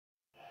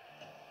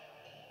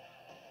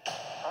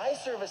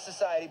Service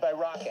Society by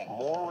rocking.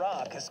 More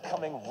rock is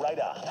coming right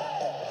up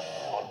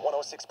on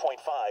 106.5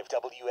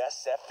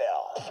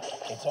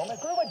 WSFL. It's home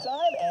improvement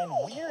time, and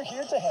we're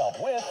here to help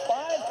with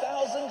 $5,000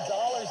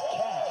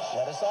 cash.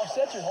 Let us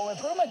offset your home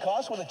improvement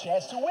costs with a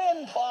chance to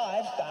win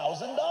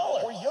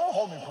 $5,000 for your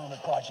home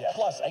improvement project.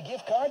 Plus, a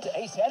gift card to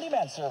Ace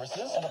Handyman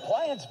Services, an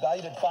appliance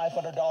valued at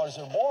 $500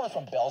 or more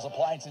from Bell's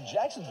Appliance in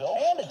Jacksonville,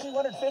 and a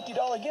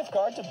 $250 gift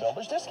card to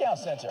Builders Discount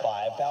Center.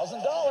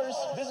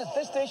 $5,000. Visit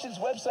this station's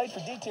website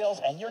for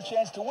details and your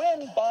chance to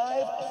win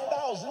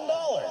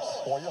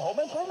 $5,000 for your home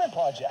improvement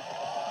project.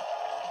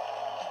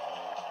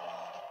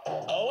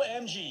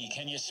 OMG,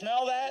 can you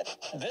smell that?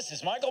 This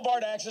is Michael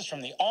Bardaxis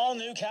from the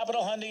all-new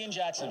Capitol Hyundai in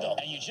Jacksonville,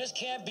 and you just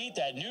can't beat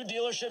that new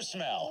dealership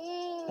smell.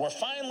 We're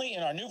finally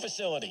in our new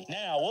facility.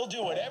 Now, we'll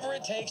do whatever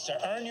it takes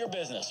to earn your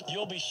business.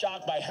 You'll be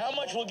shocked by how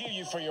much we'll give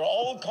you for your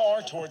old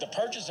car toward the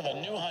purchase of a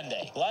new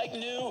Hyundai. Like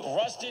new,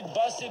 rusted,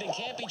 busted, and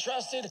can't be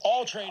trusted,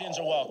 all trade-ins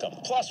are welcome.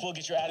 Plus, we'll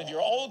get you out of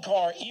your old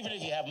car even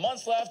if you have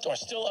months left or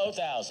still owe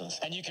thousands.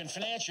 And you can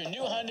finance your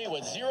new Hyundai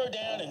with 0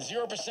 down and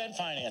 0%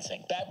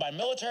 financing. Backed by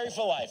Military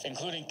for Life,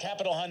 including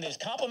Capitol Hyundai's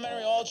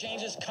complimentary oil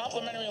changes,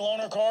 complimentary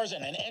loaner cars,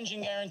 and an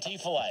engine guarantee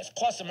for life.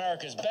 Plus,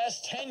 America's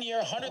best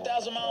 10-year,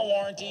 100,000-mile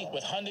warranty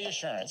with Hyundai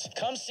Assurance.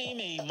 Come see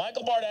me,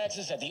 Michael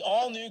Bardaxis, at the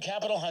all-new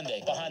Capitol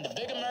Hyundai, behind the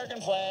big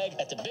American flag,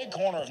 at the big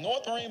corner of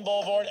North Marine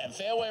Boulevard and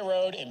Fairway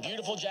Road in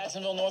beautiful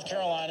Jacksonville, North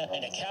Carolina,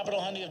 and at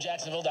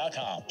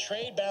CapitolHyundaiofJacksonville.com.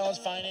 Trade balance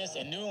financed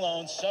and new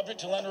loans subject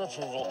to lender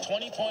approval,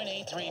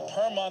 20.83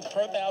 per month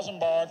per thousand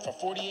borrowed for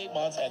 48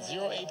 months at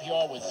 0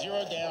 APR with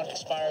 0 down,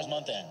 expires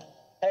month end.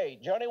 Hey,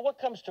 Johnny, what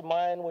comes to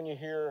mind when you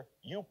hear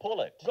you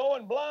pull it?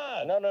 Going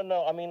blind.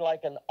 No. I mean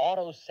like an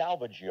auto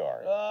salvage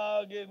yard.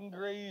 Oh, getting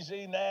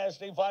greasy,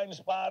 nasty, fighting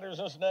spiders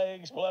and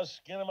snakes, plus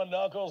skinning my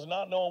knuckles,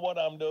 not knowing what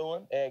I'm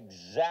doing.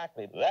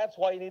 Exactly. That's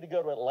why you need to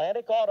go to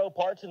Atlantic Auto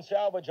Parts and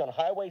Salvage on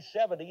Highway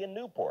 70 in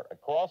Newport,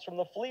 across from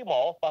the flea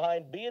mall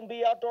behind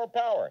B&B Outdoor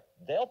Power.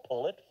 They'll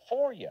pull it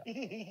for you.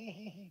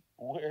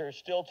 We're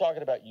still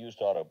talking about used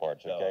auto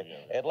parts, okay?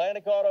 Oh, yeah.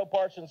 Atlantic Auto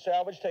Parts and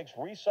Salvage takes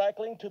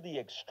recycling to the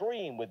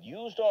extreme with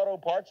used auto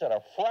parts at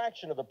a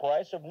fraction of the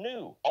price of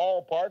new.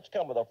 All parts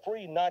come with a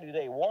free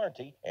 90-day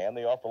warranty, and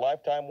they offer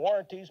lifetime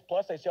warranties,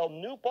 plus they sell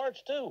new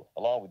parts too,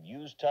 along with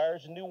used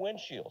tires and new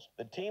windshields.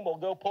 The team will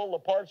go pull the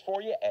parts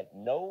for you at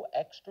no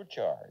extra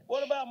charge.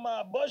 What about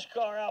my bush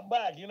car out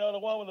back? You know, the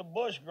one with the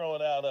bush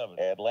growing out of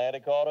it.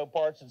 Atlantic Auto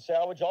Parts and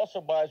Salvage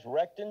also buys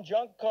wrecked and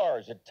junk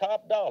cars at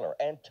top dollar,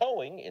 and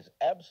towing is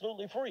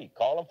absolutely free.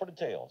 Call them for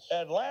details.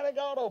 Atlantic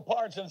Auto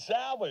Parts and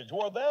Salvage,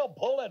 where they'll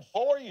pull it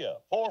for you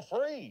for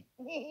free.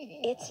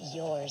 It's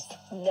yours,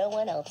 no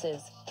one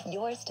else's.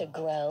 Yours to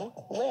grow,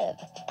 live,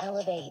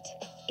 elevate.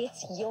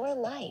 It's your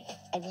life,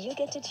 and you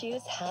get to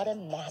choose how to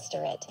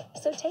master it.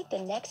 So take the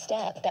next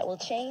step that will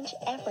change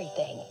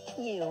everything.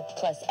 You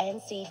plus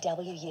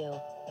NCWU.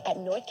 At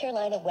North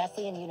Carolina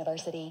Wesleyan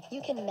University,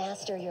 you can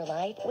master your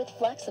life with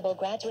flexible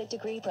graduate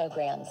degree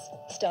programs.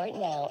 Start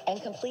now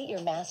and complete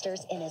your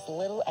master's in as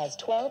little as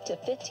 12 to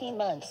 15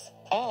 months.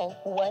 All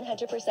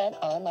 100%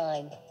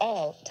 online.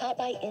 All taught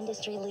by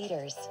industry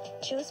leaders.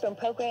 Choose from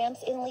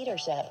programs in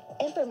leadership,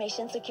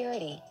 information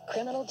security,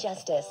 criminal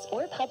justice,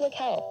 or public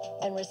health,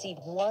 and receive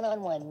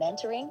one-on-one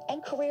mentoring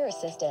and career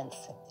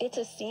assistance. It's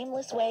a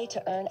seamless way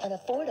to earn an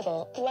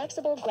affordable,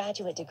 flexible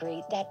graduate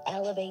degree that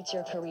elevates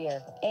your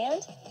career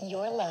and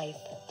your life.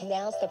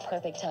 Now's the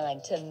perfect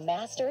time to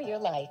master your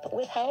life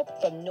with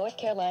help from North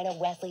Carolina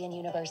Wesleyan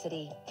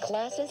University.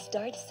 Classes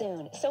start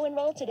soon, so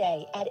enroll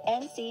today at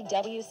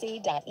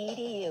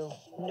ncwc.edu.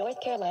 North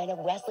Carolina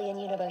Wesleyan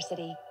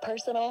University.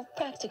 Personal,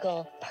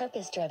 practical,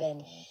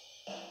 purpose-driven.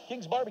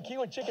 King's Barbecue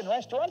and Chicken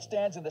Restaurant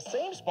stands in the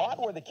same spot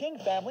where the King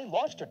family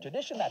launched a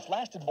tradition that's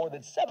lasted more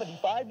than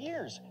 75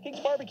 years. King's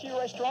Barbecue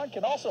Restaurant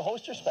can also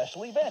host your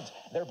special event.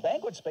 Their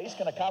banquet space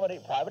can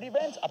accommodate private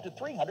events up to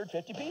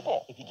 350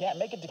 people. If you can't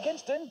make it to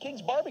Kinston,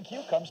 King's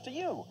Barbecue comes to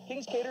you.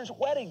 King's caters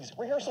weddings,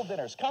 rehearsal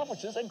dinners,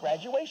 conferences, and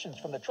graduations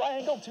from the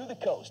Triangle to the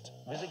coast.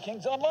 Visit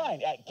King's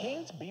online at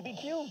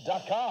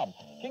kingsbbq.com.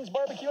 King's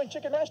Barbecue and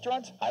Chicken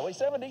Restaurant, Highway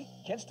 70,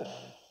 Kinston.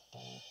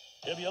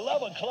 If you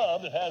love a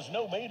club that has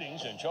no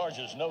meetings and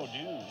charges no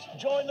dues,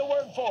 join the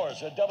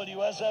workforce at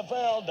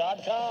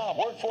WSFL.com.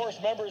 Workforce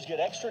members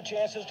get extra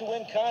chances to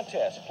win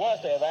contests.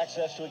 Plus, they have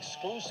access to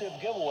exclusive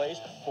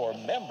giveaways for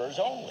members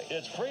only.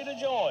 It's free to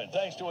join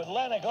thanks to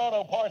Atlantic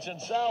Auto Parts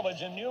and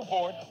Salvage in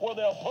Newport, where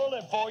they'll pull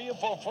it for you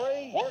for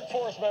free.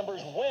 Workforce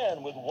members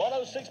win with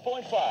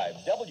 106.5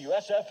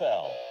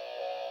 WSFL.